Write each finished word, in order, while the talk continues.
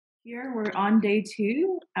Here we're on day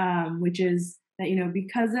two, which is that,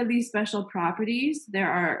 because of these special properties,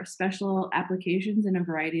 there are special applications in a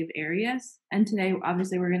variety of areas. And today,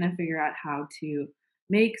 obviously, we're going to figure out how to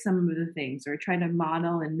make some of the things or try to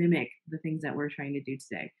model and mimic the things that we're trying to do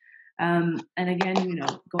today. And again,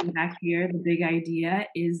 going back here, the big idea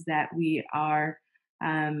is that we are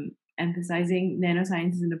emphasizing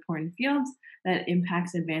nanoscience is an important field that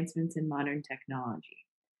impacts advancements in modern technology.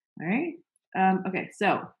 All right.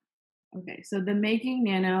 Okay, so the making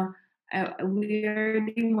nano, we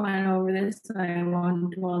already went over this, so I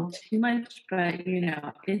won't dwell too much, but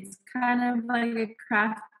it's kind of like a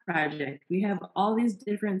craft project. We have all these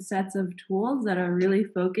different sets of tools that are really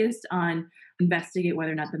focused on investigate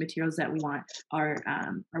whether or not the materials that we want are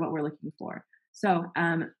what we're looking for.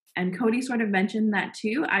 And Cody sort of mentioned that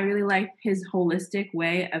too. I really like his holistic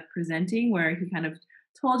way of presenting, where he kind of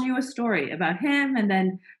told you a story about him and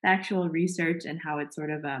then the actual research and how it's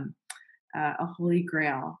sort of a holy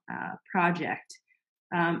grail project.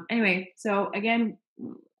 Anyway, so again,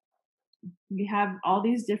 we have all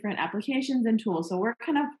these different applications and tools. So we're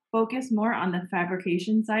kind of focused more on the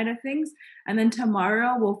fabrication side of things. And then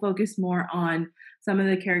tomorrow we'll focus more on some of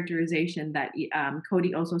the characterization that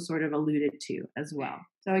Cody also sort of alluded to as well.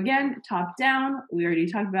 So again, top down, we already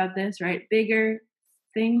talked about this, right? Bigger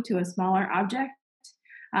thing to a smaller object.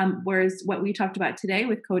 Whereas what we talked about today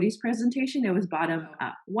with Cody's presentation, it was bottom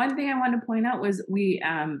up. One thing I want to point out was we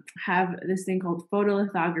have this thing called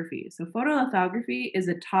photolithography. So photolithography is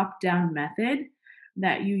a top-down method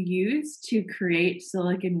that you use to create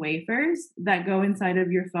silicon wafers that go inside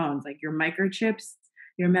of your phones, like your microchips,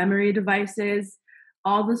 your memory devices,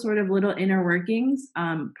 all the sort of little inner workings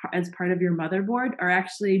as part of your motherboard are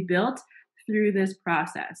actually built through this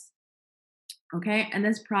process. Okay, and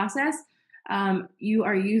this process, you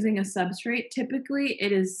are using a substrate. Typically,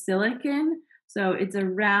 it is silicon. So it's a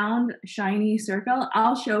round, shiny circle.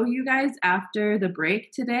 I'll show you guys after the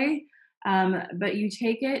break today. But you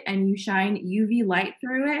take it and you shine UV light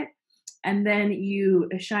through it, and then you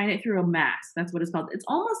shine it through a mask. That's what it's called. It's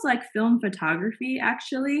almost like film photography,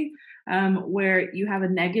 actually, where you have a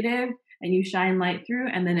negative and you shine light through,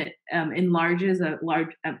 and then it enlarges a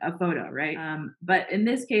photo, right? But in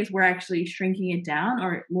this case, we're actually shrinking it down,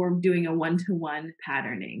 or we're doing a one-to-one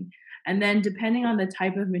patterning. And then depending on the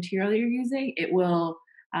type of material you're using, it will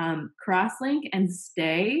cross-link and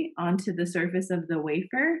stay onto the surface of the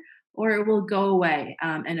wafer, or it will go away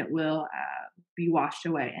and it will be washed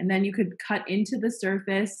away. And then you could cut into the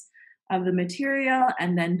surface of the material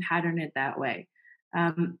and then pattern it that way.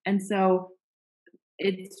 And so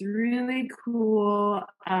it's really cool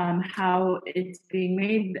how it's being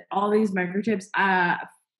made. All these microchips.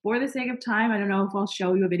 For the sake of time, I don't know if I'll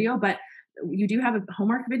show you a video, but you do have a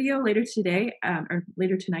homework video later today or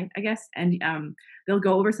later tonight, I guess, and they'll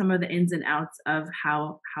go over some of the ins and outs of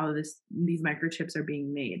how these microchips are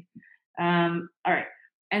being made. All right,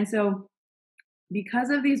 and so because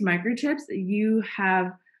of these microchips, you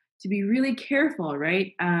have to be really careful,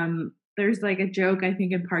 right? There's like a joke, I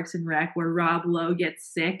think, in Parks and Rec where Rob Lowe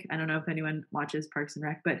gets sick. I don't know if anyone watches Parks and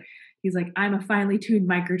Rec, but he's like, I'm a finely tuned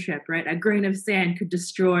microchip, right? A grain of sand could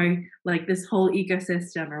destroy like this whole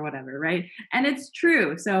ecosystem or whatever, right? And it's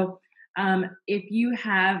true. So if you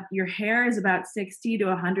have your hair is about 60 to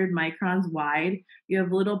 100 microns wide, you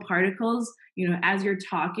have little particles, as you're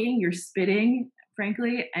talking, you're spitting,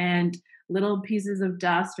 frankly, and little pieces of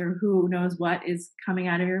dust or who knows what is coming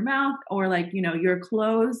out of your mouth, or like, your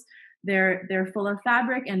clothes, they're full of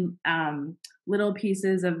fabric, and little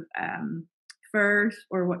pieces of fur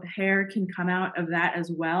or what hair can come out of that as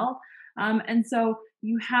well. And so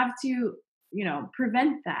you have to,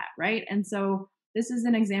 prevent that, right? And so this is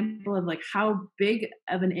an example of like how big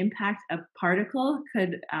of an impact a particle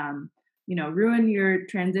could, ruin your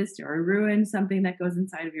transistor or ruin something that goes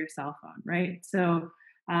inside of your cell phone, right? So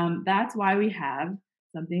that's why we have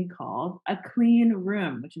something called a clean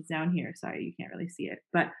room, which is down here. Sorry, you can't really see it,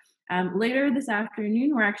 but later this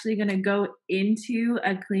afternoon, we're actually going to go into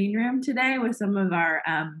a clean room today with some of our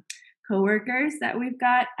coworkers that we've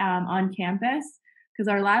got on campus, because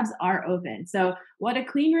our labs are open. So what a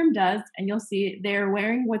clean room does, and you'll see they're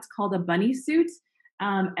wearing what's called a bunny suit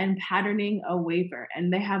and patterning a wafer.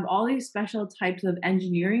 And they have all these special types of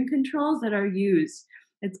engineering controls that are used.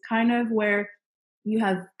 It's kind of where you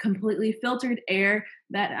have completely filtered air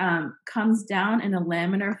that comes down in a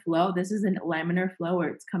laminar flow. This is a laminar flow where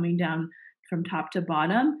it's coming down from top to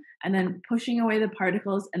bottom and then pushing away the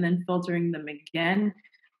particles and then filtering them again.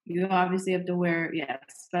 You obviously have to wear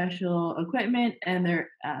special equipment and their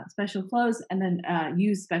special clothes, and then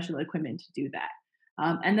use special equipment to do that.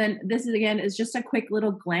 And then this is again is just a quick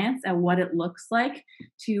little glance at what it looks like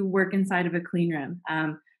to work inside of a clean room.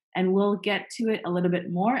 And we'll get to it a little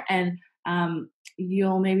bit more. And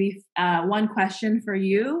you'll maybe one question for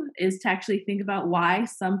you is to actually think about why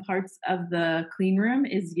some parts of the clean room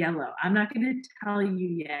is yellow. I'm not going to tell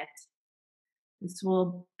you yet. This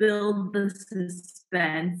will build the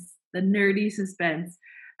suspense, the nerdy suspense.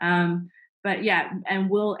 But yeah, and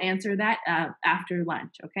we'll answer that after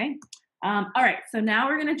lunch, okay? All right, so now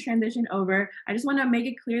we're going to transition over. I just want to make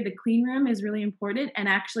it clear the clean room is really important and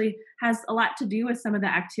actually has a lot to do with some of the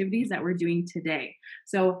activities that we're doing today.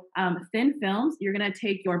 So thin films, you're going to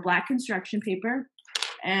take your black construction paper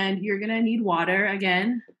and you're going to need water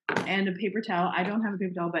again and a paper towel. I don't have a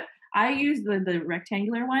paper towel, but I use the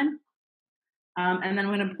rectangular one. And then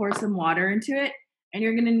I'm going to pour some water into it. And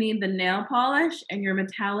you're going to need the nail polish and your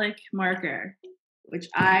metallic marker, which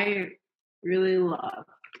I really love.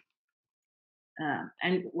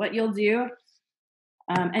 And what you'll do,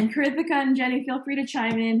 and Karithika and Jenny, feel free to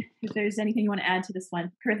chime in if there's anything you want to add to this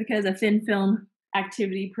one. Karithika is a thin film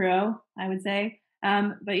activity pro, I would say.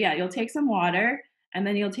 But yeah, you'll take some water, and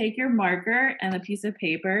then you'll take your marker and a piece of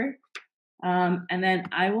paper. And then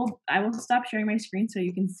I will stop sharing my screen so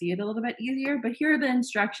you can see it a little bit easier. But here are the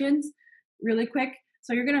instructions really quick.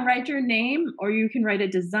 So you're going to write your name, or you can write a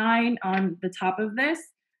design on the top of this.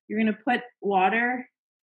 You're going to put water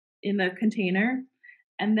in the container,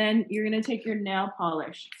 and then you're going to take your nail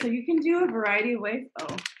polish. So you can do a variety of ways.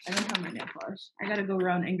 Oh, I don't have my nail polish. I got to go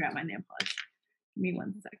around and grab my nail polish. Give me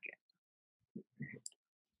 1 second.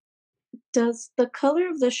 Does the color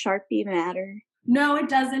of the Sharpie matter? No, it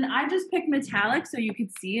doesn't. I just picked metallic so you could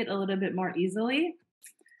see it a little bit more easily.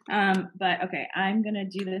 But okay, I'm going to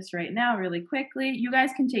do this right now really quickly. You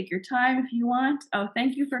guys can take your time if you want. Oh,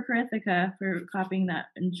 thank you for Karithika for copying that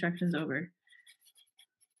instructions over.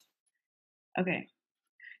 Okay.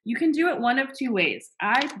 You can do it one of two ways.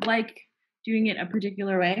 I like doing it a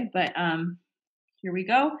particular way, but here we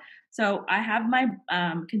go. So I have my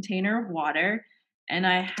container of water, and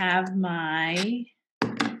I have my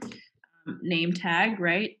name tag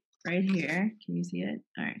right here. Can you see it?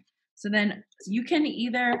 All right. So then you can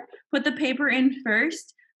either put the paper in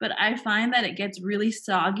first, but I find that it gets really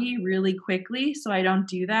soggy really quickly, so I don't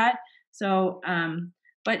do that. So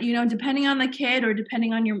but you know, depending on the kid or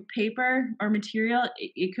depending on your paper or material,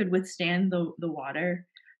 it could withstand the water.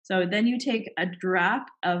 So then you take a drop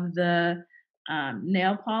of the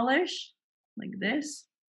nail polish like this.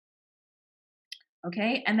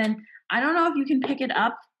 Okay, and then I don't know if you can pick it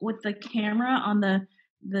up with the camera on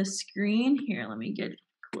the screen. Here, let me get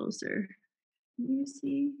closer. Can you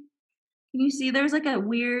see? Can you see there's like a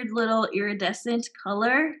weird little iridescent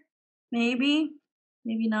color? Maybe,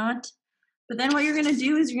 maybe not. But then what you're gonna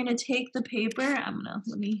do is you're gonna take the paper.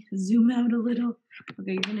 Let me zoom out a little.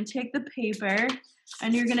 Okay, you're gonna take the paper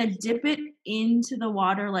and you're gonna dip it into the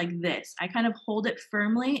water like this. I kind of hold it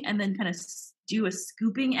firmly and then kind of do a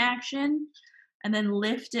scooping action and then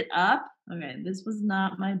lift it up. Okay, this was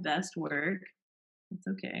not my best work. It's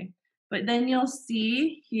okay. But then you'll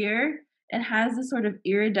see here, it has this sort of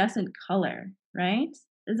iridescent color, right?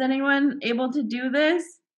 Is anyone able to do this?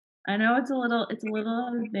 I know it's a little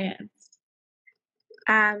advanced.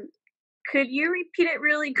 Could you repeat it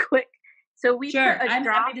really quick? So we Sure, put a I'm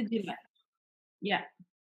drop. happy to do that. Yeah.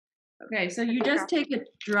 Okay, so you just take a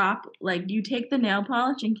drop, like you take the nail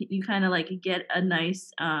polish and you kind of like get a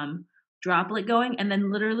nice droplet going, and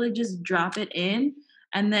then literally just drop it in,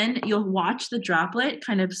 and then you'll watch the droplet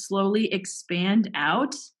kind of slowly expand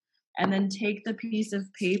out, and then take the piece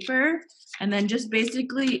of paper, and then just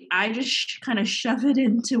basically I just kind of shove it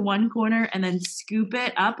into one corner and then scoop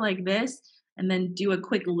it up like this, and then do a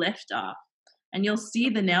quick lift off, and you'll see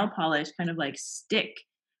the nail polish kind of like stick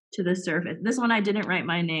to the surface. This one I didn't write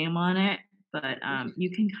my name on it, but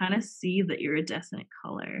you can kind of see the iridescent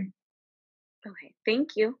color. Okay, thank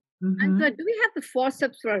you. And do we have the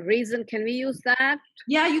forceps for a reason? Can we use that?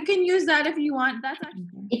 Yeah, you can use that if you want. That's actually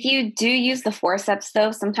If you do use the forceps,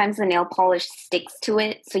 though, sometimes the nail polish sticks to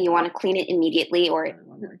it, so you want to clean it immediately. Or let's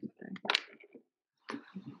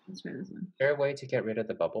try this one. Is there a way to get rid of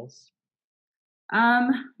the bubbles?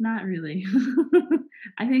 Not really.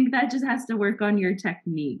 I think that just has to work on your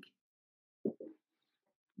technique.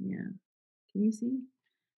 Yeah. Can you see?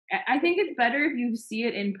 I think it's better if you see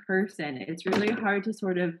it in person. It's really hard to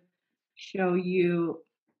sort of show you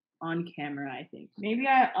on camera, I think. Maybe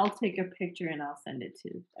I'll take a picture and I'll send it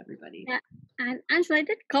to everybody. Yeah. And Angela, I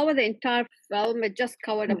did cover the entire film. It just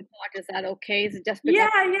covered a part. Is that okay? Is it just Yeah.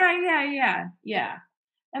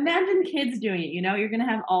 Imagine kids doing it, you know, you're going to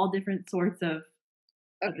have all different sorts of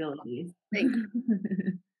abilities. Thank you.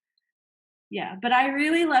 Yeah, but I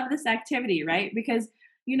really love this activity, right? Because,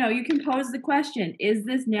 you can pose the question, is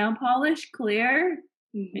this nail polish clear?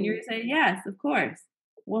 And you're Mhm. gonna say, yes, of course.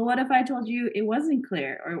 Well, what if I told you it wasn't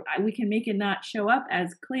clear? Or we can make it not show up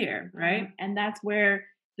as clear, right? And that's where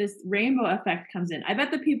this rainbow effect comes in. I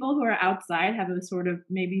bet the people who are outside have a sort of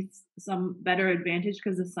maybe some better advantage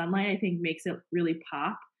because the sunlight, I think, makes it really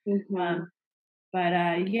pop. Hmm. Um, but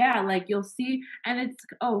yeah, like you'll see, and it's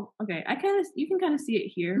okay. You can kind of see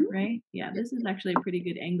it here, right? Yeah, this is actually a pretty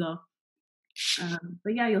good angle.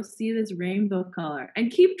 But yeah, you'll see this rainbow color,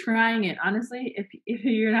 and keep trying it. Honestly, if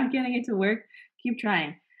you're not getting it to work, keep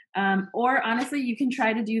trying. Or honestly, you can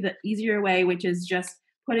try to do the easier way, which is just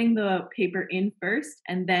putting the paper in first,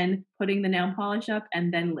 and then putting the nail polish up,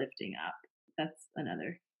 and then lifting up. That's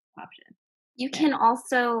another option. You Yeah. can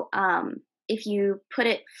also, if you put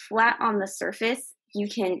it flat on the surface, you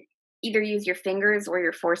can either use your fingers or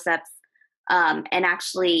your forceps and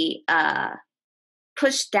actually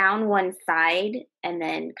push down one side and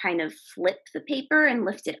then kind of flip the paper and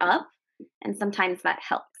lift it up. And sometimes that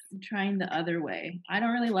helps. I'm trying the other way. I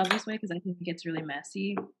don't really love this way because I think it gets really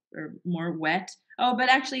messy or more wet. Oh, but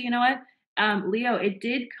actually, you know what? Leo, it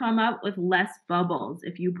did come up with less bubbles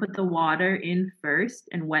if you put the water in first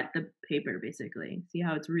and wet the paper, basically. See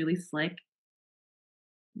how it's really slick?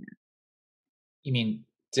 You mean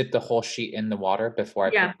dip the whole sheet in the water before I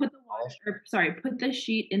put Yeah, the put the polish? put the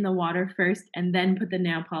sheet in the water first and then put the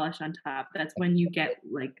nail polish on top. That's when you get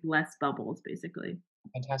like less bubbles, basically.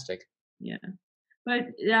 Fantastic. Yeah. But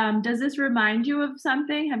does this remind you of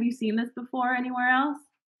something? Have you seen this before anywhere else?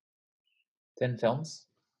 Thin films?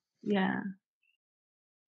 Yeah.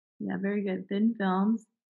 Yeah, very good. Thin films.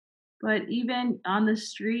 But even on the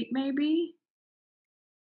street, maybe?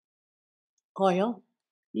 Oil.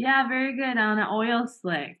 Yeah, very good. On an oil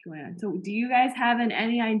slick. Yeah. So, do you guys have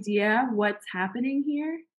any idea what's happening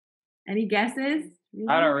here? Any guesses? I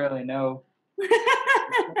Really? don't really know.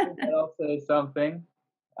 But I'll say something.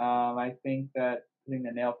 I think that putting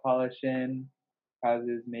the nail polish in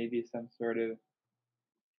causes maybe some sort of,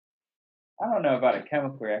 I don't know about a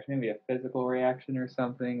chemical reaction, maybe a physical reaction or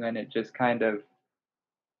something, and it just kind of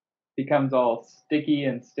becomes all sticky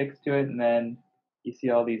and sticks to it, and then you see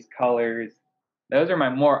all these colors. Those are my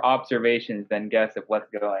more observations than guess of what's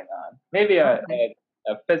going on. Maybe Okay.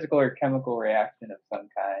 a physical or chemical reaction of some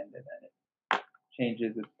kind, and then it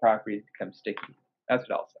changes its properties, becomes sticky. That's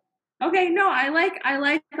what I'll say. Okay, no, I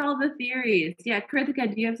like all the theories. Yeah,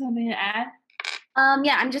 Kritika, do you have something to add?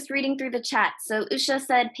 Yeah, I'm just reading through the chat. So Usha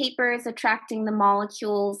said paper is attracting the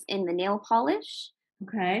molecules in the nail polish.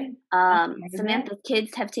 Okay. That's part of it. Samantha's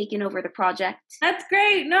kids have taken over the project. That's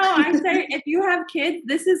great. No, I say if you have kids,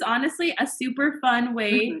 this is honestly a super fun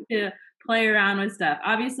way to play around with stuff.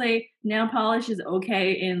 Obviously, nail polish is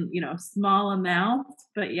okay in, small amounts,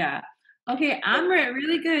 but yeah. Okay, Amrit,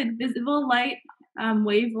 really good. Visible light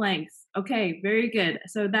wavelengths. Okay, very good.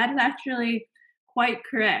 So that is actually quite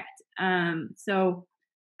correct. So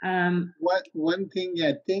What one thing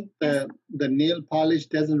I think yes, the nail polish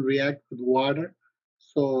doesn't react with water,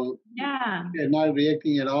 so yeah. they're not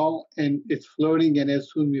reacting at all, and it's floating. And as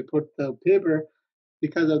soon we put the paper,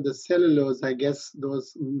 because of the cellulose, I guess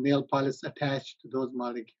those nail polish attached to those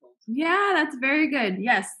molecules. Yeah, that's very good.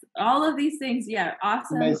 Yes, all of these things. Yeah,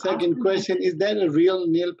 awesome. My second Awesome. question is that a real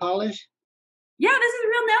nail polish? Yeah, this is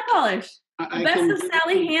real nail polish. The I best can of give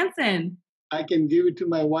Sally Hansen. I can give it to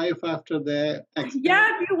my wife after the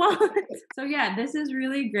Yeah, if you want. So yeah, this is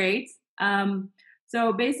really great.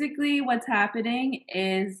 So basically what's happening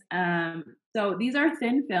is so these are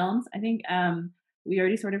thin films. I think we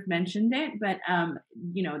already sort of mentioned it, but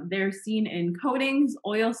they're seen in coatings,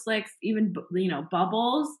 oil slicks, even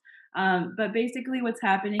bubbles. But basically what's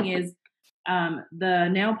happening is the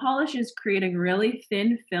nail polish is creating really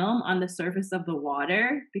thin film on the surface of the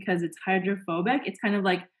water because it's hydrophobic. It's kind of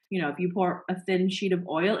like, if you pour a thin sheet of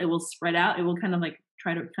oil, it will spread out. It will kind of like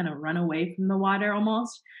try to kind of run away from the water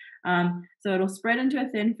almost. So it'll spread into a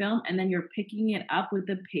thin film, and then you're picking it up with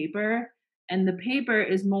the paper, and the paper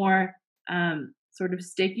is more sort of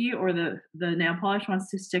sticky, or the nail polish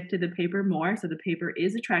wants to stick to the paper more, so the paper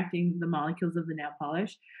is attracting the molecules of the nail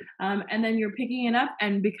polish. And then you're picking it up,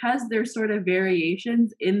 and because there's sort of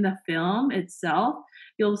variations in the film itself,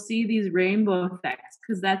 you'll see these rainbow effects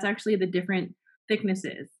because that's actually the different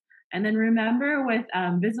thicknesses. And then remember with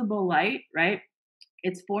visible light, right?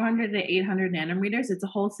 It's 400 to 800 nanometers. It's a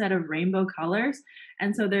whole set of rainbow colors.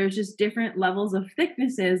 And so there's just different levels of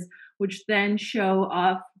thicknesses, which then show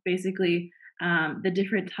off basically the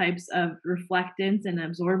different types of reflectance and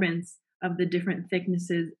absorbance of the different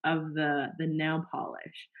thicknesses of the nail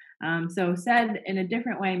polish. So said in a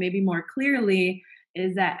different way, maybe more clearly,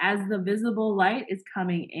 is that as the visible light is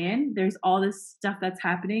coming in, there's all this stuff that's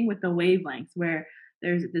happening with the wavelengths where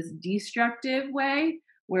there's this destructive way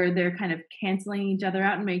where they're kind of canceling each other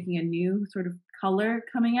out and making a new sort of color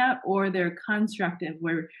coming out, or they're constructive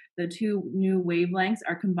where the two new wavelengths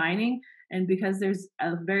are combining. And because there's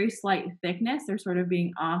a very slight thickness, they're sort of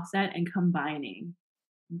being offset and combining.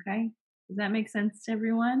 Okay? Does that make sense to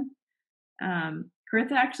everyone?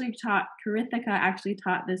 Karithika actually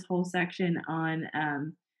taught this whole section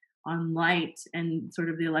on light and sort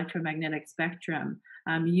of the electromagnetic spectrum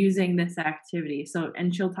using this activity. So,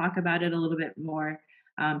 and she'll talk about it a little bit more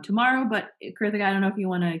tomorrow. But Karithika, I don't know if you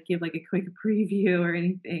want to give like a quick preview or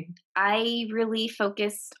anything. I really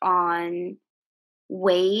focused on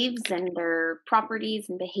waves and their properties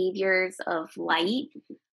and behaviors of light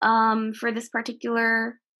for this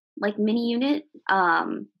particular like mini unit.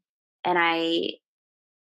 And I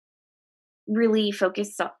really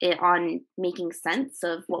focused on making sense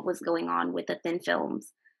of what was going on with the thin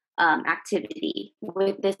films activity,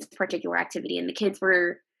 with this particular activity. And the kids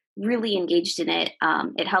were really engaged in it.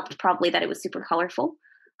 It helped probably that it was super colorful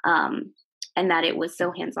and that it was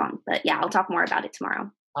so hands-on. But yeah, I'll talk more about it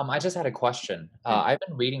tomorrow. I just had a question. I've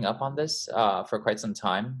been reading up on this for quite some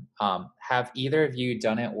time. Have either of you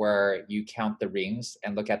done it where you count the rings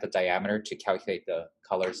and look at the diameter to calculate the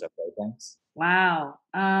colors of wavelengths? Wow.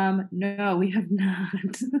 No, we have not.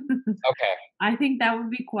 Okay. I think that would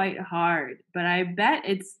be quite hard, but I bet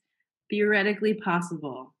it's theoretically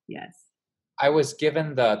possible. Yes. I was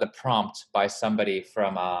given the prompt by somebody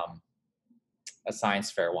from a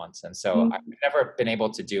science fair once, and so I've never been able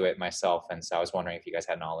to do it myself, and so I was wondering if you guys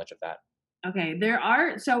had knowledge of that. Okay,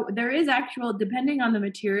 there is actual, depending on the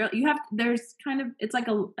material, there's kind of, it's like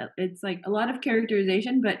a lot of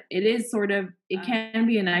characterization, but it is sort of, it can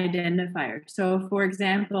be an identifier. So for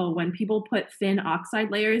example, when people put thin oxide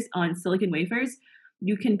layers on silicon wafers,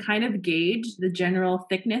 you can kind of gauge the general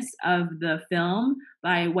thickness of the film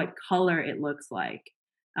by what color it looks like.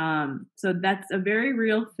 So that's a very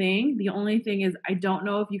real thing. The only thing is, I don't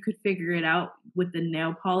know if you could figure it out with the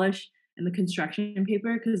nail polish and the construction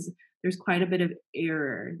paper, because there's quite a bit of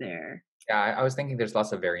error there. Yeah, I was thinking there's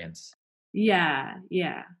lots of variance. Yeah.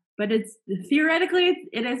 But it's theoretically,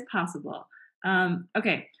 it is possible.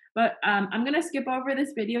 Okay, but I'm going to skip over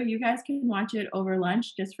this video. You guys can watch it over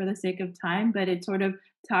lunch just for the sake of time, but it sort of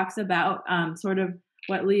talks about sort of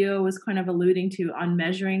what Leo was kind of alluding to on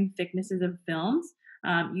measuring thicknesses of films.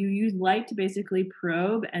 You use light to basically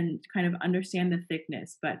probe and kind of understand the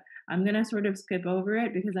thickness, but I'm going to sort of skip over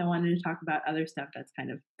it because I wanted to talk about other stuff that's kind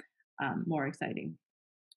of more exciting.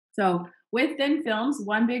 So with thin films,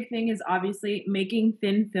 one big thing is obviously making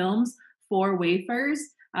thin films for wafers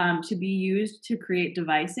to be used to create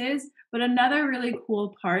devices. But another really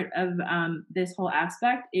cool part of this whole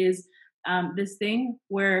aspect is this thing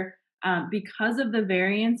where because of the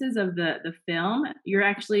variances of the film, you're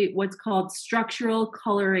actually what's called structural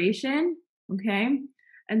coloration, okay?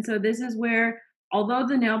 And so this is where, although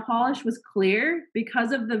the nail polish was clear,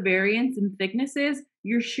 because of the variance in thicknesses,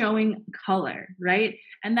 you're showing color, right?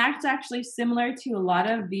 And that's actually similar to a lot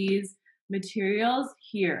of these materials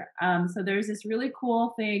here. So there's this really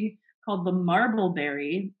cool thing called the marble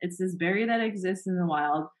berry. It's this berry that exists in the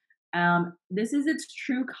wild. This is its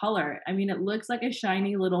true color. I mean, it looks like a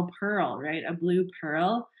shiny little pearl, right? A blue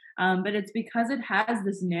pearl. But it's because it has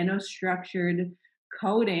this nanostructured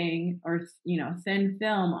coating or thin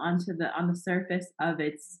film on the surface of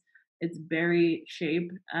its berry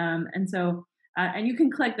shape. And so and you can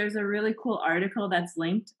click. There's a really cool article that's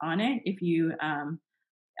linked on it. If you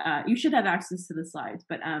you should have access to the slides,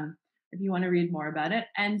 but if you want to read more about it.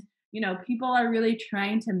 And people are really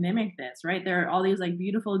trying to mimic this, right? There are all these like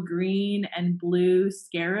beautiful green and blue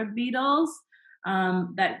scarab beetles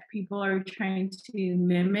that people are trying to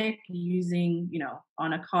mimic using,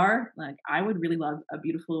 on a car. Like I would really love a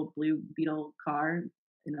beautiful blue beetle car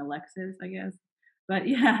in a Lexus, I guess. But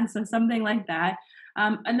yeah, so something like that.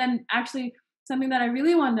 And then actually something that I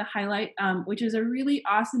really wanted to highlight, which is a really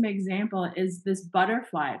awesome example, is this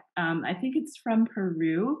butterfly. I think it's from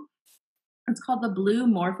Peru. It's called the blue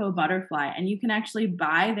morpho butterfly, and you can actually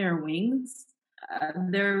buy their wings.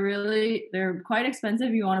 They're quite expensive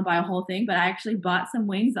if you want to buy a whole thing, but I actually bought some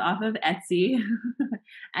wings off of Etsy.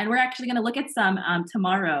 And we're actually going to look at some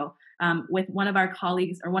tomorrow with one of my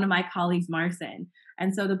colleagues, Marcin.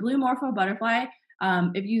 And so the blue morpho butterfly,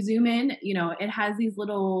 if you zoom in, it has these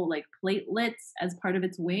little like platelets as part of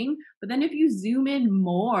its wing. But then if you zoom in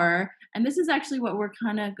more, and this is actually what we're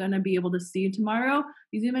kind of going to be able to see tomorrow,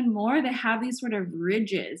 you zoom in more, they have these sort of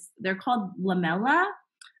ridges. They're called lamella.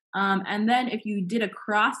 And then if you did a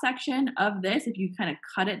cross section of this, if you kind of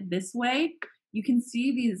cut it this way, you can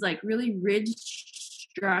see these like really rigid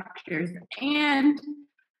structures. And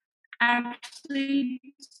actually,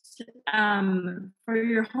 for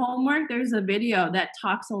your homework, there's a video that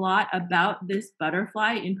talks a lot about this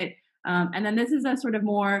butterfly. And then this is a sort of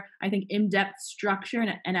more, I think, in-depth structure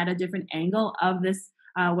and at a different angle of this,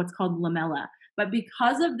 what's called lamella. But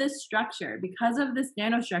because of this structure, because of this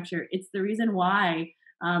nanostructure, it's the reason why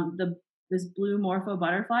this blue morpho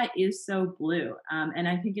butterfly is so blue. And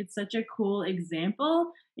I think it's such a cool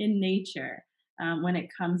example in nature when it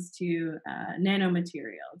comes to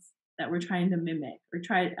nanomaterials that we're trying to mimic or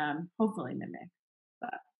hopefully mimic.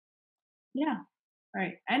 But yeah. All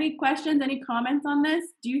right. Any questions, any comments on this?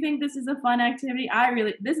 Do you think this is a fun activity?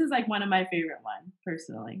 This is like one of my favorite ones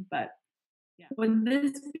personally, but yeah. Would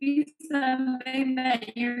this be something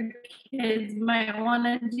that your kids might want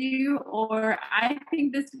to do? Or I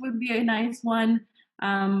think this would be a nice one,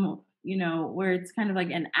 where it's kind of like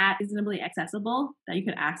reasonably accessible that you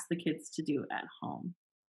could ask the kids to do at home.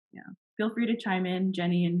 Yeah. Feel free to chime in,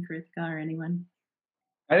 Jenny and Krithika or anyone.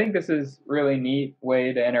 I think this is really neat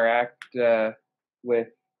way to interact with,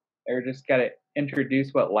 or just got to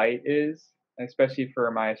introduce what light is, especially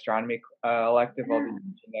for my astronomy elective I'll be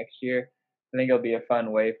teaching next year. I think it'll be a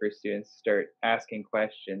fun way for students to start asking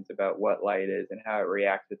questions about what light is and how it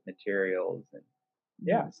reacts with materials. And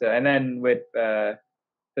and then with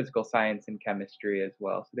physical science and chemistry as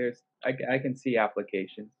well. So I can see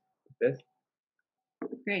applications with this.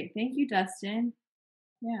 Great. Thank you, Dustin.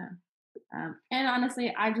 Yeah. And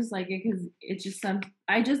honestly, I just like it because it's just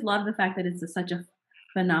I just love the fact that it's such a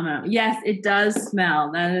phenomenon. Yes, it does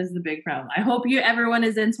smell. That is the big problem. I hope everyone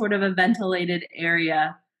is in sort of a ventilated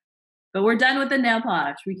area. But we're done with the nail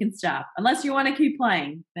polish. We can stop. Unless you want to keep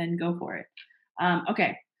playing, then go for it.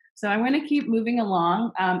 Okay, so I'm going to keep moving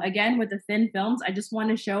along. Again, with the thin films, I just want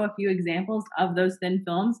to show a few examples of those thin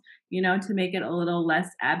films, to make it a little less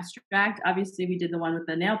abstract. Obviously, we did the one with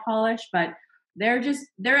the nail polish, but they're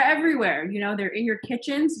everywhere. They're in your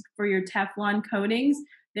kitchens for your Teflon coatings.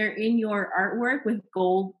 They're in your artwork with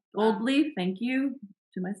gold leaf. Thank you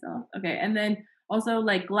to myself. Okay, and then also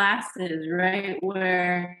like glasses, right?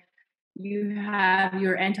 Where you have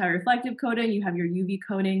your anti-reflective coating, you have your UV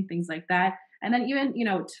coating, things like that. And then even,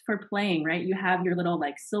 for playing, right, you have your little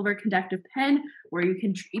like silver conductive pen where you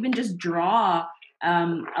can even just draw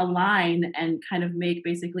a line and kind of make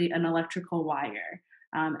basically an electrical wire.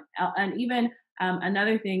 And even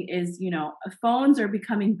another thing is, phones are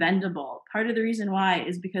becoming bendable. Part of the reason why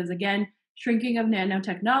is because, again, shrinking of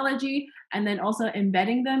nanotechnology and then also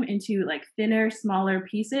embedding them into like thinner, smaller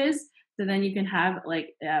pieces. So then you can have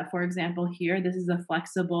for example, here, this is a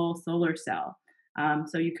flexible solar cell.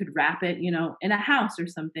 So you could wrap it, in a house or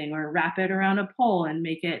something, or wrap it around a pole and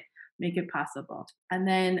make it possible. And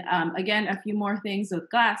then again, a few more things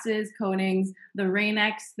with glasses, coatings, the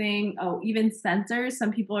Rain-X thing, even sensors.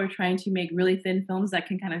 Some people are trying to make really thin films that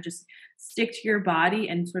can kind of just stick to your body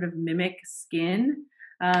and sort of mimic skin.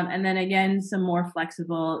 And then again, some more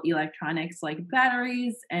flexible electronics like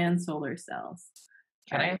batteries and solar cells.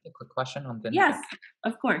 Can I ask a quick question on thin? Yes,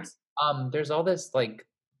 of course. There's all this like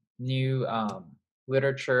new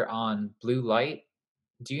literature on blue light.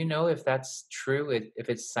 Do you know if that's true? If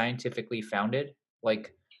it's scientifically founded?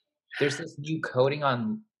 Like, there's this new coating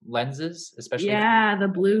on lenses, especially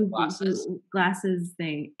the blue glasses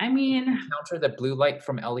thing. I mean, counter the blue light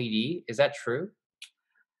from LED. Is that true?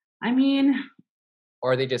 I mean,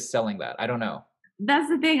 or are they just selling that? I don't know. That's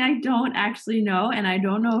the thing. I don't actually know, and I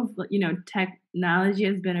don't know if technology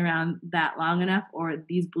has been around that long enough, or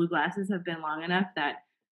these blue glasses have been long enough that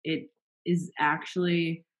it is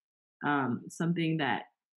actually something that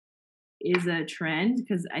is a trend.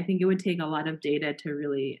 Because I think it would take a lot of data to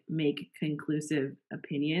really make conclusive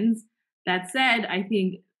opinions. That said, I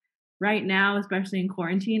think right now, especially in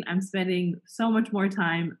quarantine, I'm spending so much more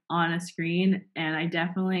time on a screen, and I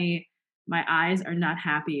definitely. My eyes are not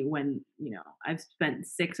happy when, I've spent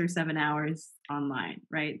 6 or 7 hours online,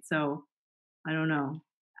 right? So I don't know.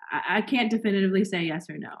 I can't definitively say yes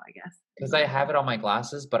or no, I guess. Because I have it on my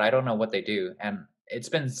glasses, but I don't know what they do. And it's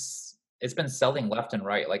been selling left and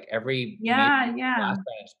right. Like every glass brand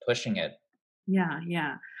is pushing it.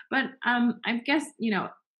 Yeah. But I guess,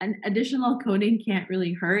 an additional coating can't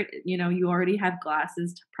really hurt. You already have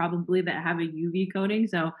glasses probably that have a UV coating.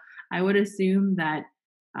 So I would assume that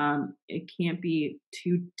it can't be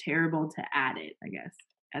too terrible to add it, I guess,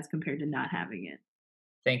 as compared to not having it.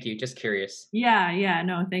 Thank you. Just curious. Yeah.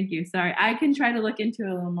 No, thank you. Sorry. I can try to look into it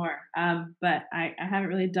a little more, but I haven't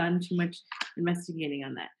really done too much investigating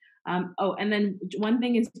on that. And then one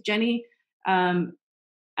thing is, Jenny,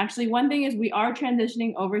 actually, one thing is we are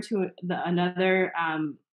transitioning over to another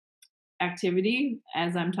activity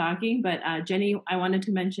as I'm talking, but Jenny, I wanted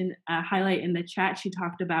to mention, highlight in the chat, she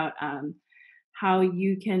talked about how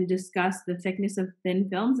you can discuss the thickness of thin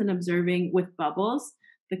films and observing with bubbles.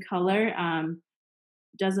 The color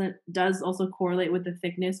does also correlate with the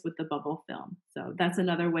thickness with the bubble film. So that's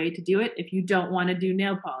another way to do it. If you don't want to do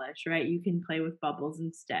nail polish, right, you can play with bubbles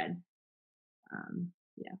instead.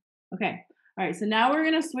 Yeah. Okay. All right. So now we're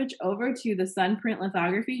going to switch over to the sun print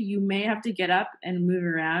lithography. You may have to get up and move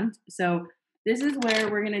around. So this is where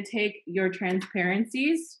we're going to take your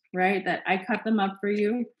transparencies, right, that I cut them up for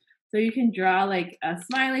you. So you can draw like a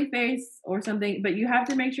smiley face or something, but you have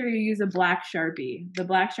to make sure you use a black Sharpie. The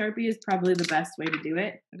black Sharpie is probably the best way to do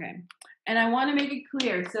it. Okay. And I want to make it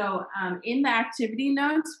clear. So in the activity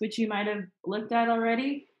notes, which you might have looked at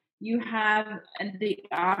already, you have the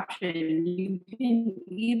option. You can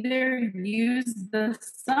either use the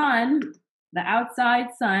sun, the outside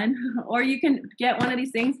sun, or you can get one of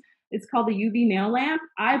these things. It's called the UV nail lamp.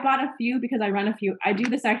 I bought a few because I run a few. I do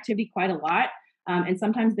this activity quite a lot. And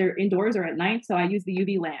sometimes they're indoors or at night, so I use the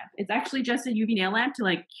UV lamp. It's actually just a UV nail lamp to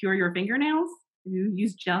like cure your fingernails if you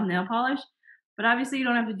use gel nail polish. But obviously you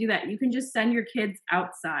don't have to do that. You can just send your kids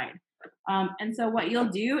outside. And so what you'll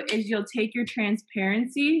do is you'll take your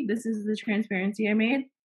transparency. This is the transparency I made,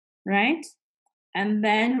 right? And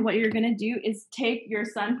then what you're gonna do is take your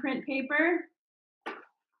sun print paper.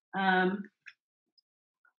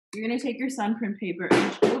 You're gonna take your sun print paper.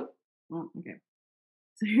 Okay.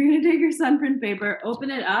 So you're gonna take your sun print paper,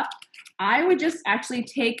 open it up. I would just actually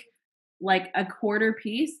take like a quarter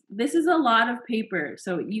piece. This is a lot of paper,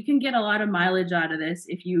 so you can get a lot of mileage out of this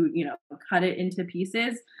if you cut it into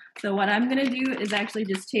pieces. So what I'm gonna do is actually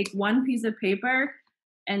just take one piece of paper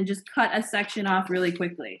and just cut a section off really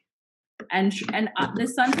quickly. And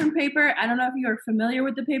this sun print paper, I don't know if you are familiar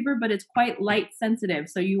with the paper, but it's quite light sensitive.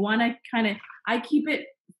 So you want to kind of, I keep it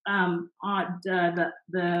on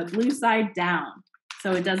the blue side down,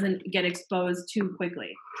 so it doesn't get exposed too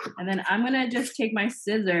quickly. And then I'm gonna just take my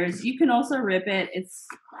scissors. You can also rip it.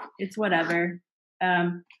 It's whatever.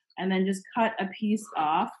 And then just cut a piece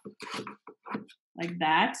off like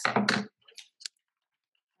that.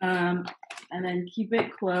 And then keep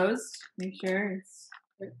it closed. Make sure it's.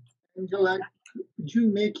 Angela, could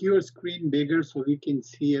you make your screen bigger so we can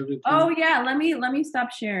see everything? Oh yeah, let me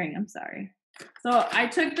stop sharing. I'm sorry. So I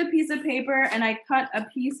took the piece of paper and I cut a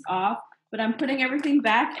piece off, but I'm putting everything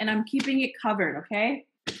back and I'm keeping it covered, okay?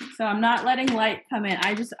 So I'm not letting light come in.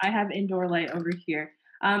 I have indoor light over here.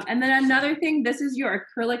 And then another thing, this is your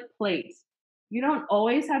acrylic plate. You don't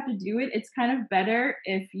always have to do it. It's kind of better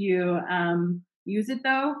if you use it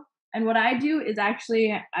though. And what I do is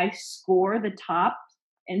actually I score the top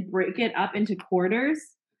and break it up into quarters,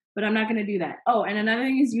 but I'm not gonna do that. Oh, and another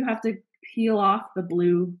thing is you have to peel off the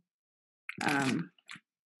blue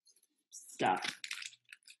stuff,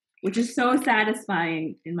 which is so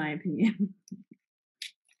satisfying in my opinion.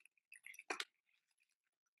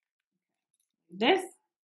 This,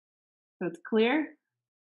 so it's clear.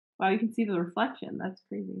 Wow, you can see the reflection. That's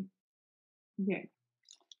crazy. Okay,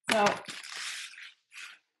 so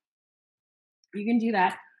you can do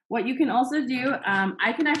that. What you can also do,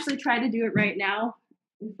 I can actually try to do it right now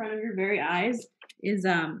in front of your very eyes, is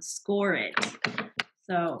score it.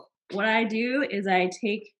 So what I do is I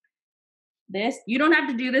take this. You don't have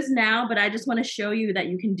to do this now, but I just want to show you that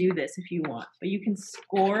you can do this if you want. But you can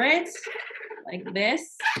score it like this,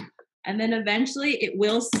 and then eventually it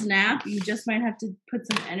will snap. You just might have to put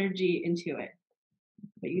some energy into it.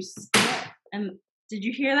 But you score, and did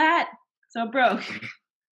you hear that? So it broke.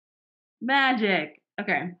 Magic.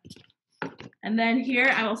 Okay. And then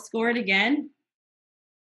here I will score it again.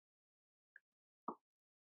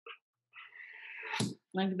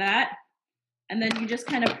 Like that. And then you just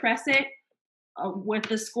kind of press it with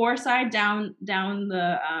the score side down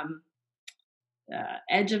the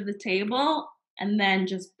edge of the table, and then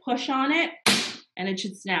just push on it and it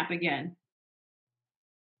should snap again.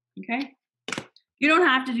 Okay? You don't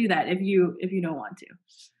have to do that if you don't want to.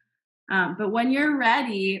 But when you're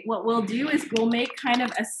ready, what we'll do is we'll make kind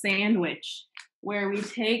of a sandwich where we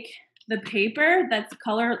take the paper that's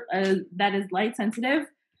color that is light sensitive.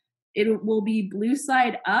 It will be blue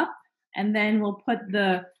side up, and then we'll put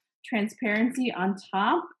the transparency on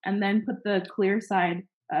top, and then put the clear side,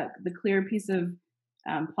 the clear piece of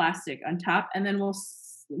plastic on top, and then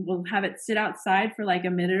we'll have it sit outside for like a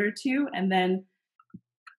minute or two, and then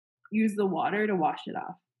use the water to wash it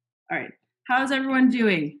off. All right, how's everyone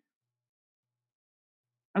doing?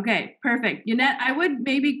 Okay, perfect. Yannette, I would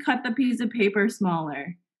maybe cut the piece of paper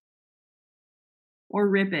smaller or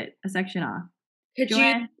rip it a section off. Could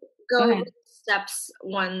Joanne, you go steps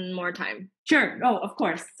one more time? Sure. Oh, of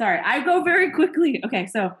course. Sorry. I go very quickly. Okay,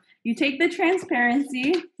 so you take the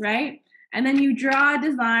transparency, right? And then you draw a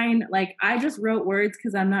design. Like I just wrote words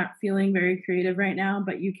because I'm not feeling very creative right now,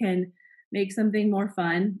 but you can make something more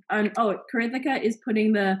fun. Oh, Karithika is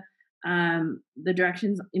putting the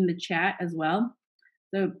directions in the chat as well.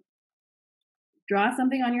 So draw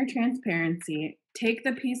something on your transparency. Take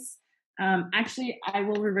the piece. Actually, I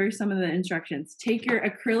will reverse some of the instructions. Take your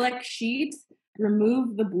acrylic sheet,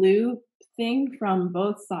 remove the blue thing from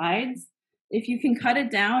both sides. If you can cut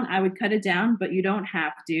it down, I would cut it down, but you don't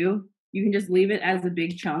have to. You can just leave it as a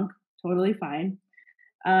big chunk, totally fine.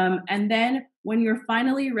 And then when you're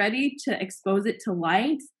finally ready to expose it to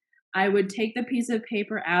light, I would take the piece of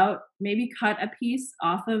paper out, maybe cut a piece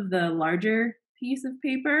off of the larger piece of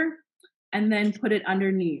paper, and then put it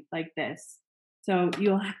underneath like this. So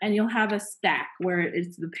you'll have a stack where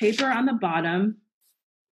it's the paper on the bottom,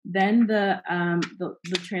 then the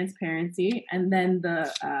transparency, and then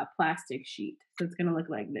the plastic sheet. So it's gonna look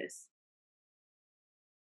like this.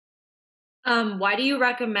 Why do you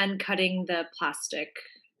recommend cutting the plastic?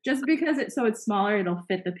 Just because it's smaller, it'll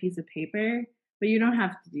fit the piece of paper, but you don't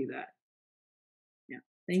have to do that. Yeah,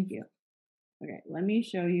 thank you. Okay, let me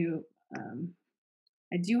show you.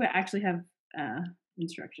 I do actually have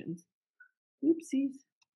instructions. Oopsies.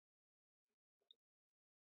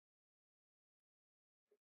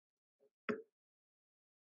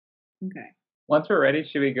 Okay. Once we're ready,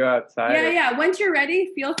 should we go outside? Yeah. Once you're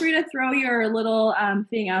ready, feel free to throw your little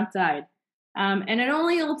thing outside. And it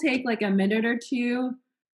only will take like a minute or two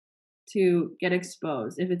to get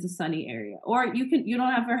exposed if it's a sunny area. Or you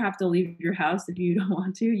don't ever have to leave your house if you don't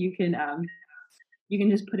want to. You can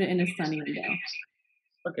just put it in a sunny window.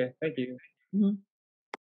 Okay, thank you. Mm-hmm.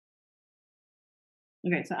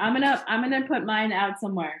 Okay, so I'm gonna put mine out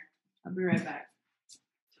somewhere. I'll be right back.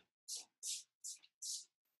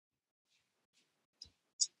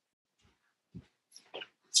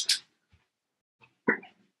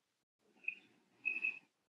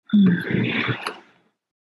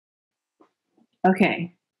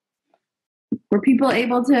 Okay. Were people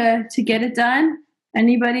able to get it done?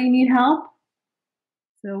 Anybody need help?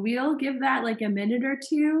 So we'll give that like a minute or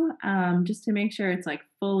two, just to make sure it's like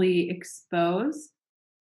fully exposed.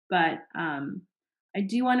 But I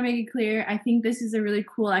do want to make it clear, I think this is a really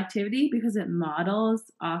cool activity because it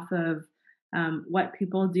models off of what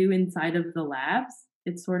people do inside of the labs.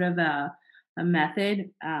 It's sort of a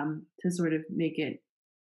method to sort of make it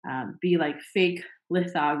be like fake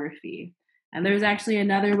lithography. And there's actually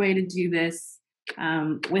another way to do this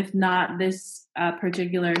with not this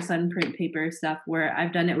particular sunprint paper stuff, where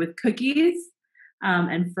I've done it with cookies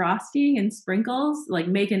and frosting and sprinkles, like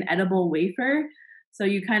make an edible wafer. So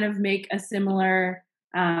you kind of make a similar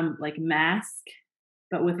like mask,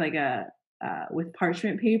 but with like with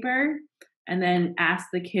parchment paper, and then ask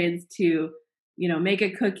the kids to, make a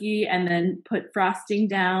cookie and then put frosting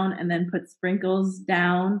down and then put sprinkles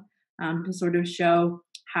down to sort of show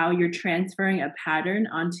how you're transferring a pattern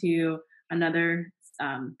onto another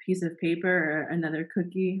piece of paper or another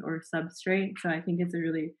cookie or substrate. So I think it's a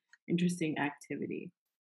really interesting activity.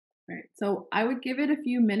 All right, so I would give it a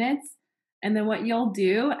few minutes, and then what you'll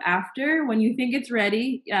do after, when you think it's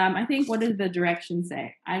ready, I think, what did the directions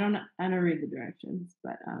say? I don't read the directions,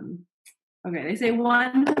 but okay, they say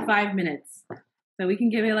 1 to 5 minutes. So we can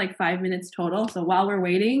give it like 5 minutes total. So while we're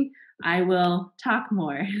waiting, I will talk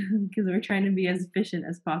more because we're trying to be as efficient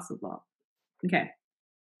as possible. Okay,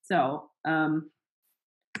 so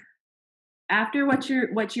after what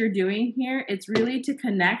you're doing here, it's really to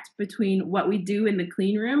connect between what we do in the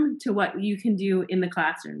clean room to what you can do in the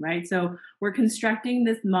classroom, right? So we're constructing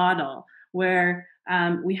this model where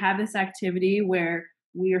we have this activity where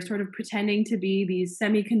we are sort of pretending to be these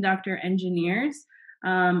semiconductor engineers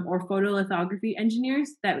or photolithography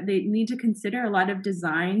engineers, that they need to consider a lot of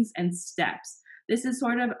designs and steps. This is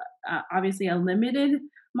sort of obviously a limited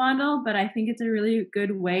model, but I think it's a really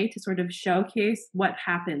good way to sort of showcase what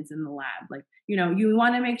happens in the lab. Like, you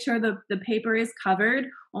want to make sure the paper is covered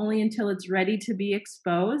only until it's ready to be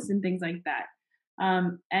exposed and things like that.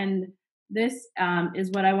 And this is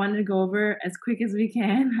what I wanted to go over as quick as we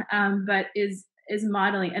can, but is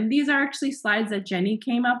modeling. And these are actually slides that Jenny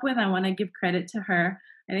came up with. I want to give credit to her.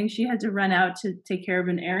 I think she had to run out to take care of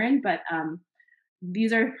an errand, but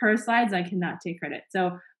these are her slides. I cannot take credit.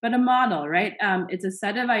 So, but a model, right? It's a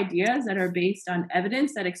set of ideas that are based on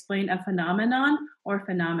evidence that explain a phenomenon or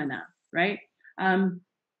phenomena, right?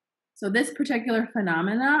 So this particular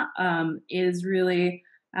phenomena is really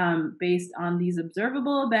based on these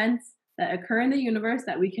observable events that occur in the universe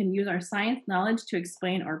that we can use our science knowledge to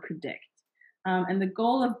explain or predict. And the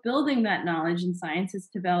goal of building that knowledge in science is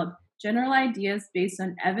to develop general ideas based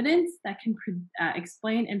on evidence that can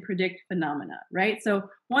explain and predict phenomena, right? So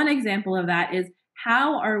one example of that is,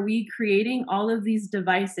 how are we creating all of these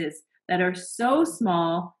devices that are so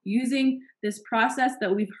small using this process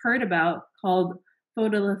that we've heard about called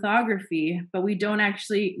photolithography, but we don't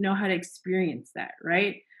actually know how to experience that,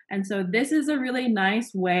 right? And so this is a really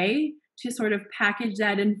nice way to sort of package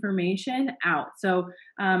that information out. So,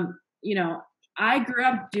 you know, I grew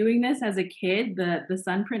up doing this as a kid, the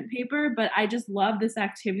sun print paper, but I just love this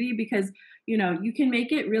activity because, you know, you can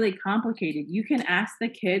make it really complicated. You can ask the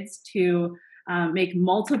kids to make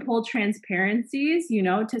multiple transparencies, you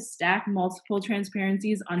know, to stack multiple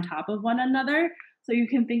transparencies on top of one another. So you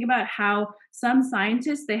can think about how some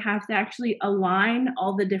scientists, they have to actually align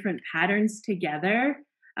all the different patterns together,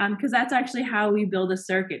 because that's actually how we build a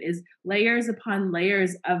circuit, is layers upon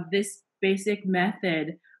layers of this basic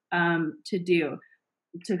method to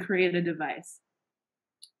create a device.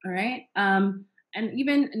 All right. And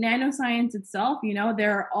even nanoscience itself, you know,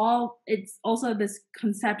 it's also this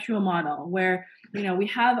conceptual model where, you know, we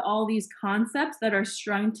have all these concepts that are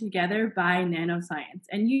strung together by nanoscience.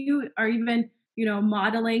 And you are even, you know,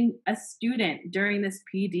 modeling a student during this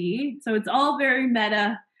PD. So it's all very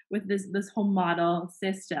meta with this whole model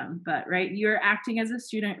system. But right, you're acting as a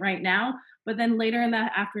student right now, but then later in the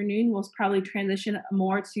afternoon, we'll probably transition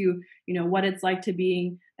more to, you know, what it's like to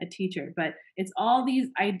being a teacher. But it's all these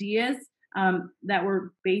ideas that we're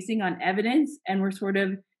basing on evidence, and we're sort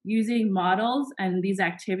of using models and these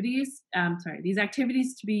activities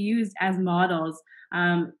to be used as models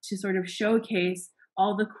to sort of showcase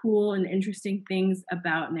all the cool and interesting things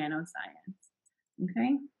about nanoscience.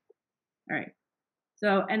 Okay, all right.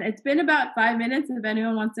 So, and it's been about 5 minutes. If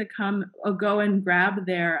anyone wants to come or go and grab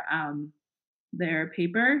their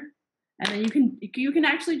paper, and then you can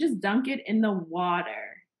actually just dunk it in the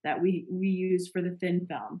water that we use for the thin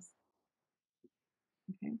films.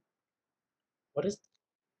 Okay. What does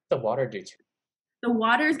the water do to it? The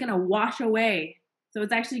water is going to wash away. So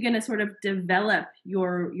it's actually going to sort of develop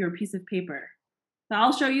your piece of paper. So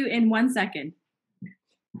I'll show you in 1 second.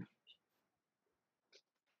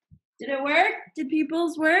 Did it work? Did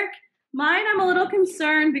people's work? Mine, I'm a little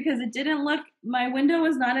concerned because it didn't look, my window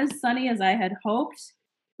was not as sunny as I had hoped.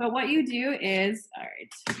 But what you do is, all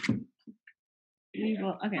right.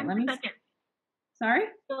 Okay, let me. Second. Sorry?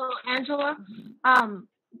 So, Angela,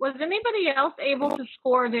 was anybody else able to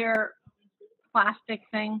score their plastic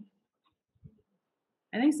thing?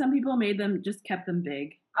 I think some people kept them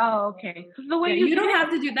big. Oh, okay. The way you don't have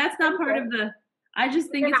to do, that's not part of the, I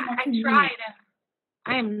just think it's more convenient. I tried and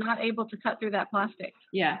I am not able to cut through that plastic.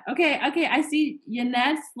 Yeah. Okay. I see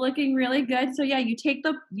Yanette's looking really good. So yeah, you take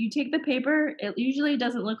the paper. It usually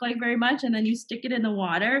doesn't look like very much, and then you stick it in the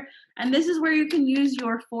water. And this is where you can use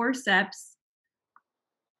your forceps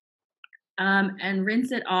and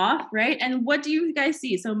rinse it off, right? And what do you guys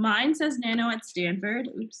see? So mine says Nano at Stanford.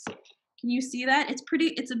 Oops. Can you see that?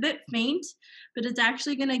 It's a bit faint, but it's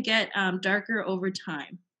actually going to get darker over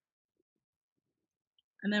time.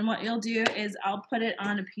 And then what you'll do is I'll put it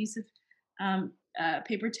on a piece of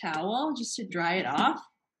paper towel just to dry it off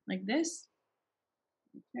like this.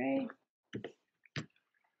 Okay.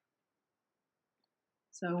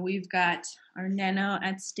 So we've got our Nano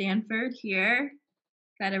at Stanford here.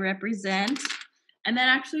 Got to represent. And then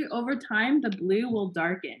actually over time, the blue will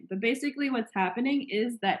darken. But basically what's happening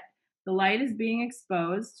is that the light is being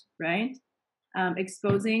exposed, right?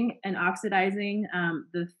 Exposing and oxidizing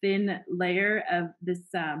the thin layer of this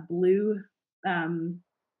blue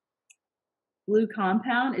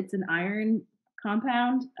compound. It's an iron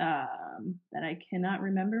compound that I cannot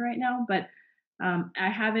remember right now, but I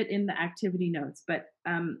have it in the activity notes. But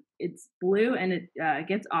it's blue, and it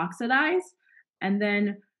gets oxidized and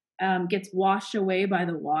then gets washed away by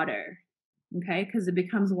the water, okay, because it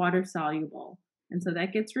becomes water soluble. And so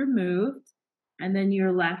that gets removed, and then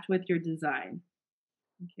you're left with your design.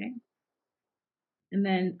 Okay. And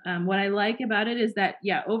then what I like about it is that,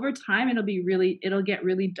 yeah, over time it'll get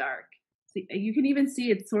really dark. So you can even see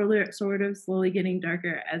it's sort of slowly getting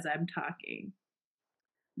darker as I'm talking.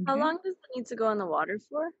 Okay. How long does it need to go in the water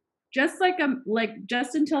for? Just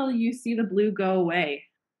just until you see the blue go away.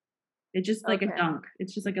 It's just like a dunk.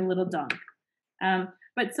 It's just like a little dunk.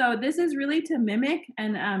 But so this is really to mimic,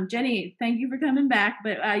 and Jenny, thank you for coming back.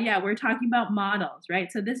 But yeah, we're talking about models,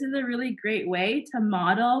 right? So this is a really great way to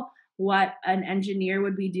model what an engineer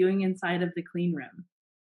would be doing inside of the clean room.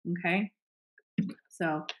 Okay,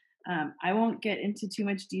 so I won't get into too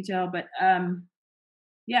much detail, but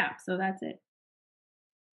yeah, so that's it.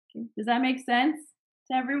 Okay. Does that make sense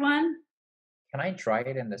to everyone? Can I dry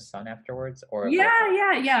it in the sun afterwards, or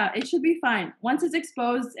Yeah. It should be fine. Once it's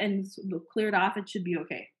exposed and cleared off, it should be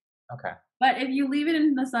okay. okay? But if you leave it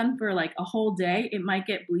in the sun for like a whole day, it might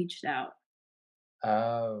get bleached out.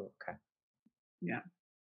 Oh, okay. Yeah.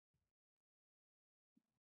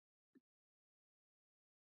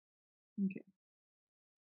 Okay.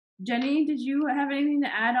 Jenny, did you have anything to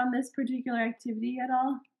add on this particular activity at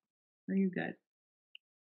all? Are you good?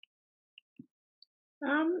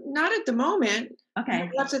 Not at the moment. I have Okay.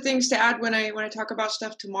 lots of things to add when I talk about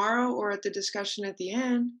stuff tomorrow or at the discussion at the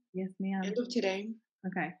end Yes, ma'am. of today.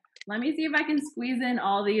 Okay. Let me see if I can squeeze in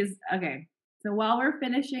all these. Okay. So while we're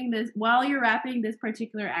finishing this, while you're wrapping this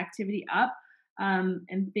particular activity up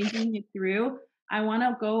and thinking it through, I want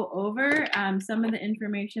to go over some of the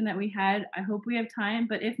information that we had. I hope we have time,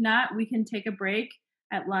 but if not, we can take a break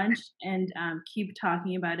at lunch and keep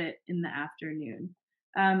talking about it in the afternoon.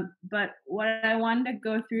 But what I wanted to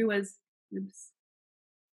go through was, oops,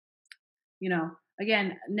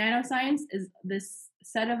 again, nanoscience is this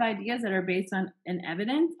set of ideas that are based on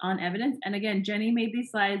evidence. And again, Jenny made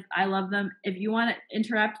these slides. I love them. If you want to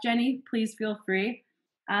interrupt Jenny, please feel free.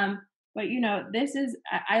 But this is,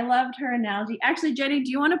 I loved her analogy. Actually, Jenny,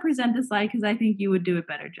 do you want to present the slide? Because I think you would do it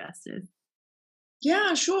better justice.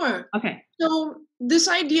 Yeah, sure. Okay. So this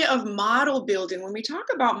idea of model building, when we talk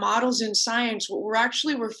about models in science, what we're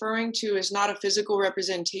actually referring to is not a physical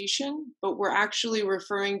representation, but we're actually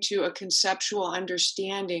referring to a conceptual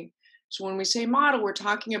understanding. So when we say model, we're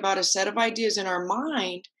talking about a set of ideas in our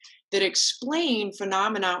mind that explain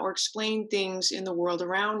phenomena or explain things in the world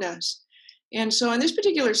around us. And so in this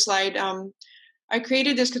particular slide, I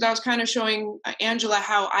created this because I was kind of showing Angela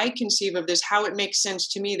how I conceive of this, how it makes sense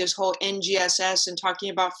to me, this whole NGSS and talking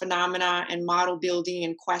about phenomena and model building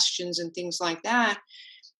and questions and things like that,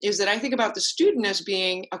 is that I think about the student as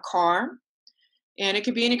being a car. And it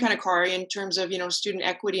could be any kind of car in terms of, student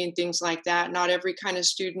equity and things like that. Not every kind of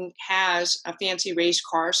student has a fancy race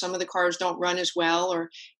car. Some of the cars don't run as well, or,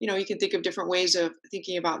 you can think of different ways of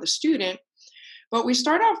thinking about the student. But we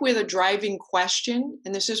start off with a driving question,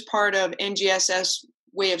 and this is part of NGSS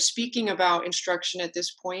way of speaking about instruction at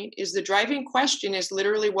this point, is the driving question is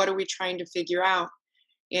literally what are we trying to figure out?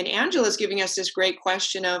 And Angela's giving us this great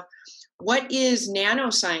question of what is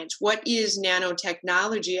nanoscience? What is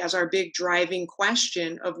nanotechnology as our big driving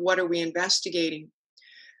question of what are we investigating?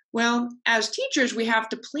 Well, as teachers, we have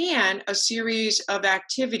to plan a series of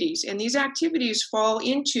activities, and these activities fall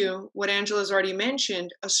into what Angela's already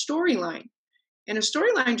mentioned, a storyline. And a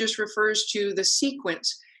storyline just refers to the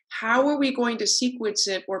sequence. How are we going to sequence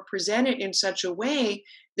it or present it in such a way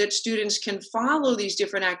that students can follow these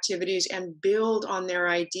different activities and build on their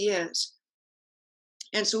ideas?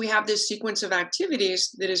 And so we have this sequence of activities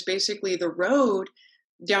that is basically the road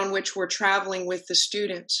down which we're traveling with the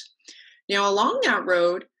students. Now, along that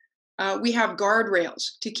road, we have guardrails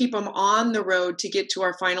to keep them on the road to get to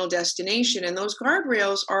our final destination. And those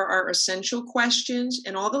guardrails are our essential questions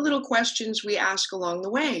and all the little questions we ask along the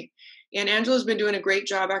way. And Angela's been doing a great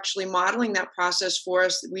job actually modeling that process for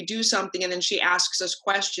us. We do something and then she asks us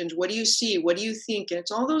questions. What do you see? What do you think? And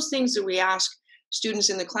it's all those things that we ask students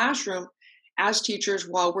in the classroom as teachers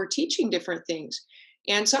while we're teaching different things.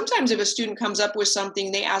 And sometimes if a student comes up with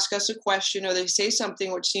something, they ask us a question or they say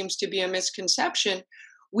something which seems to be a misconception,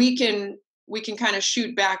 we can kind of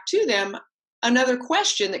shoot back to them another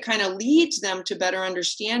question that kind of leads them to better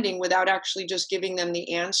understanding without actually just giving them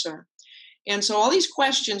the answer. And so all these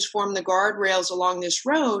questions form the guardrails along this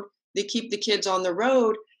road that keep the kids on the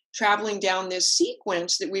road traveling down this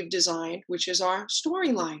sequence that we've designed, which is our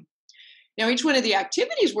storyline. Now, each one of the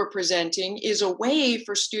activities we're presenting is a way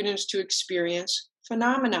for students to experience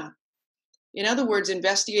phenomena. In other words,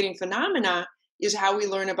 investigating phenomena is how we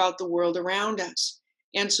learn about the world around us.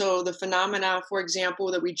 And so the phenomena, for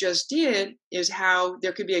example, that we just did is how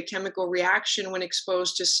there could be a chemical reaction when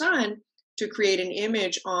exposed to sun to create an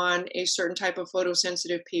image on a certain type of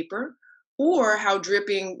photosensitive paper, or how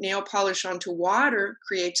dripping nail polish onto water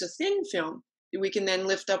creates a thin film that we can then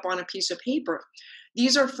lift up on a piece of paper.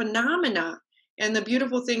 These are phenomena. And the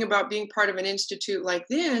beautiful thing about being part of an institute like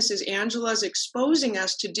this is Angela's exposing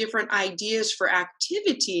us to different ideas for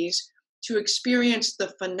activities to experience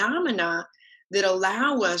the phenomena that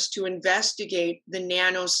allow us to investigate the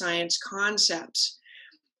nanoscience concepts.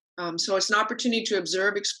 So it's an opportunity to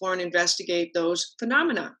observe, explore, and investigate those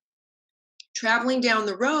phenomena. Traveling down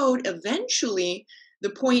the road, eventually,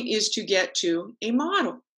 the point is to get to a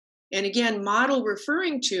model. And again, model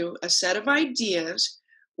referring to a set of ideas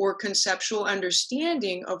or conceptual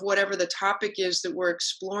understanding of whatever the topic is that we're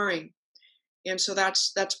exploring. And so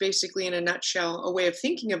that's basically, in a nutshell, a way of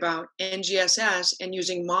thinking about NGSS and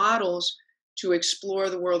using models to explore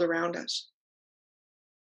the world around us.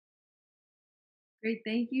 Great,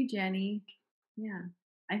 thank you, Jenny. Yeah,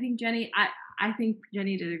 I think Jenny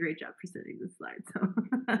did a great job presenting the slide. So,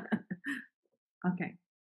 okay.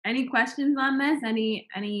 Any questions on this? Any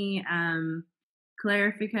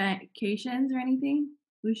clarifications or anything?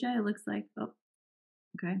 Lucia, it looks like. Oh,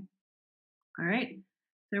 okay. All right.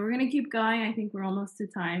 So we're gonna keep going. I think we're almost to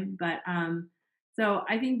time, but so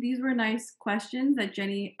I think these were nice questions that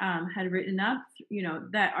Jenny had written up. You know,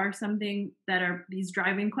 that are something that are these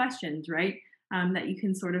driving questions, right? That you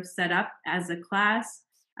can sort of set up as a class,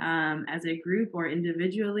 as a group, or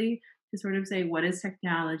individually to sort of say, what is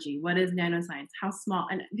technology? What is nanoscience? How small?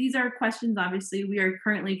 And these are questions, obviously, we are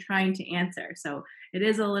currently trying to answer. So it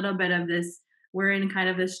is a little bit of this, we're in kind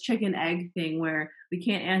of this chicken egg thing where we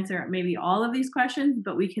can't answer maybe all of these questions,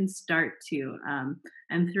 but we can start to.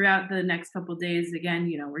 And throughout the next couple of days, again,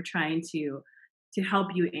 you know, we're trying to help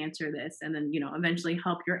you answer this, and then, you know, eventually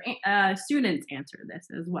help your students answer this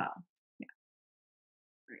as well. Yeah.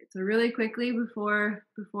 All right. So really quickly before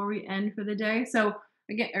we end for the day. So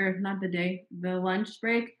again, or not the day, the lunch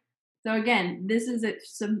break. So again, this is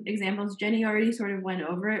some examples. Jenny already sort of went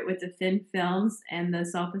over it with the thin films and the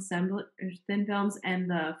self-assembly, thin films and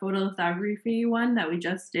the photolithography one that we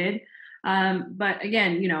just did. But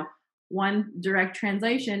again, you know, one direct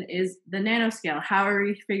translation is the nanoscale. How are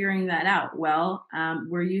we figuring that out? Well,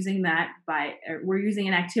 we're using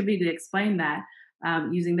an activity to explain that,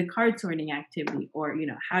 using the card sorting activity, or, you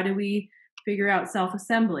know, how do we figure out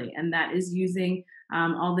self-assembly? And that is using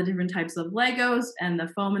all the different types of Legos and the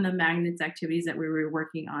foam and the magnets activities that we were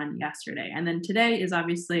working on yesterday. And then today is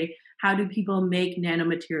obviously, how do people make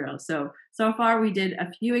nanomaterials? So far we did a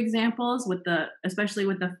few examples with especially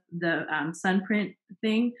with the sunprint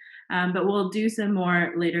thing, but we'll do some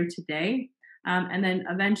more later today. And then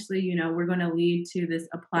eventually, you know, we're going to lead to this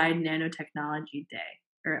applied nanotechnology day,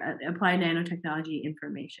 or applied nanotechnology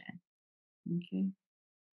information. Okay.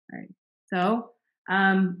 All right. So,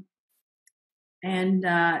 and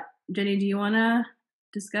Jenny, do you want to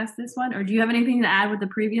discuss this one, or do you have anything to add with the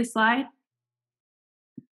previous slide?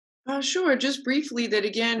 Sure. Just briefly, that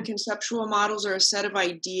again, conceptual models are a set of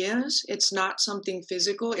ideas. It's not something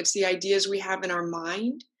physical. It's the ideas we have in our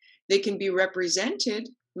mind. They can be represented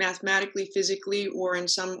mathematically, physically, or in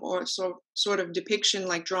some sort of depiction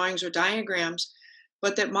like drawings or diagrams,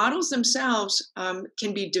 but that models themselves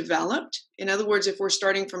can be developed. In other words, if we're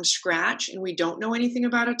starting from scratch and we don't know anything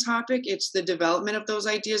about a topic, it's the development of those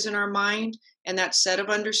ideas in our mind and that set of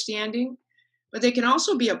understanding. But they can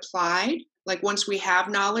also be applied. Like once we have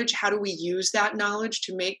knowledge, how do we use that knowledge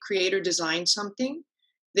to make, create, or design something?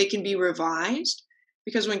 They can be revised,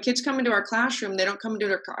 because when kids come into our classroom, they don't come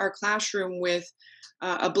into our classroom with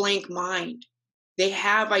a blank mind. They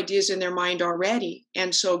have ideas in their mind already.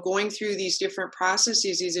 And so going through these different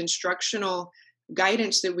processes, these instructional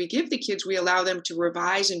guidance that we give the kids, we allow them to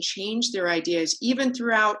revise and change their ideas, even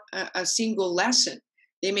throughout a single lesson.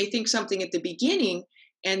 They may think something at the beginning,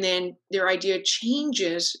 and then their idea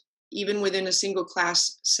changes even within a single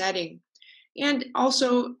class setting. And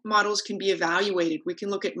also models can be evaluated. We can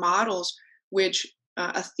look at models which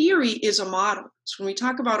a theory is a model. So when we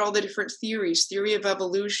talk about all the different theories, theory of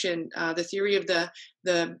evolution, the theory of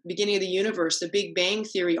the beginning of the universe, the Big Bang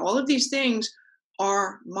theory, all of these things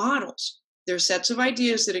are models. They're sets of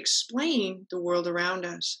ideas that explain the world around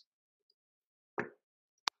us.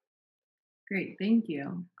 Great, thank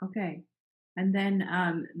you. Okay. And then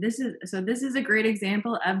this is a great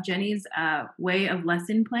example of Jenny's way of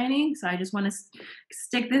lesson planning. So I just want to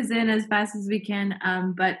stick this in as fast as we can.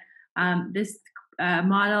 But this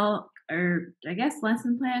model, or I guess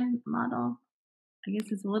lesson plan model, I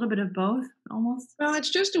guess it's a little bit of both, almost. Well,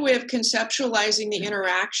 it's just a way of conceptualizing the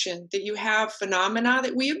interaction, that you have phenomena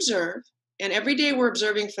that we observe. And every day we're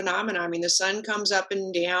observing phenomena. I mean, the sun comes up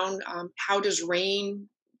and down. How does rain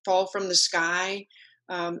fall from the sky?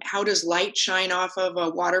 How does light shine off of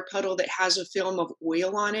a water puddle that has a film of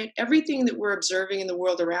oil on it? Everything that we're observing in the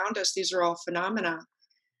world around us, these are all phenomena.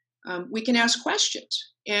 We can ask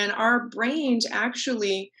questions, and our brains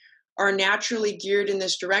actually are naturally geared in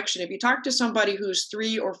this direction. If you talk to somebody who's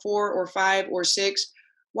 3 or 4 or 5 or 6,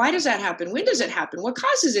 why does that happen? When does it happen? What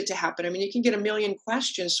causes it to happen? I mean, you can get a million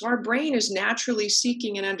questions. So our brain is naturally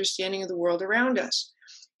seeking an understanding of the world around us.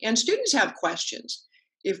 And students have questions.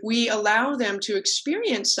 If we allow them to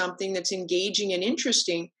experience something that's engaging and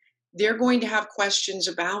interesting, they're going to have questions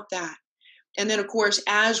about that. And then, of course,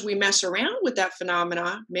 as we mess around with that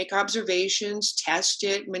phenomena, make observations, test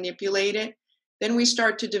it, manipulate it, then we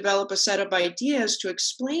start to develop a set of ideas to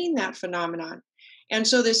explain that phenomenon. And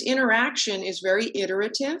so this interaction is very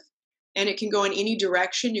iterative. and it can go in any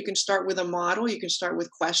direction. You can start with a model, you can start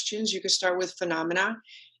with questions, you can start with phenomena,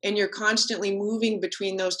 and you're constantly moving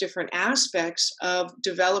between those different aspects of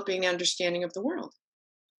developing understanding of the world.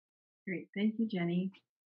 Great. Thank you, Jenny.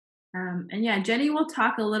 And yeah, Jenny will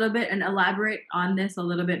talk a little bit and elaborate on this a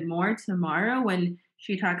little bit more tomorrow when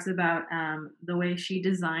she talks about the way she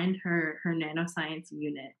designed her nanoscience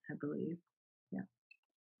unit, I believe. Yeah.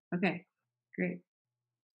 Okay, great.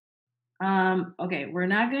 Okay, we're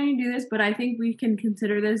not going to do this, but I think we can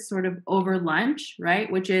consider this sort of over lunch,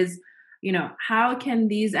 right? Which is, how can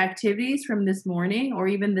these activities from this morning or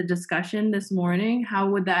even the discussion this morning, how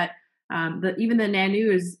would that even the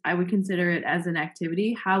NANU is, I would consider it as an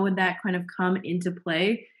activity. How would that kind of come into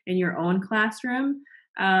play in your own classroom?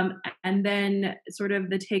 And then sort of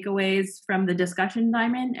the takeaways from the discussion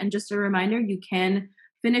diamond. And just a reminder, you can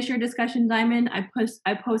finish your discussion diamond.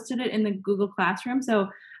 I posted it in the Google Classroom. So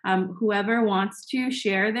whoever wants to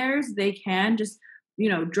share theirs, they can just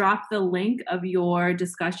drop the link of your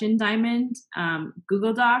discussion diamond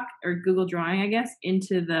Google Doc or Google Drawing, I guess,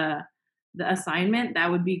 into the assignment. That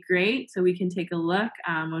would be great, so we can take a look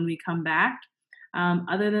when we come back.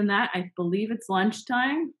 Other than that, I believe it's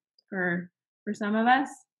lunchtime for some of us,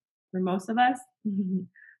 for most of us.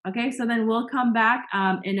 Okay, so then we'll come back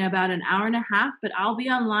in about an hour and a half, but I'll be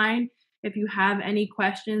online if you have any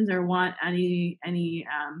questions or want any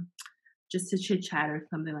just to chit chat or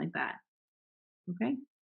something like that. Okay.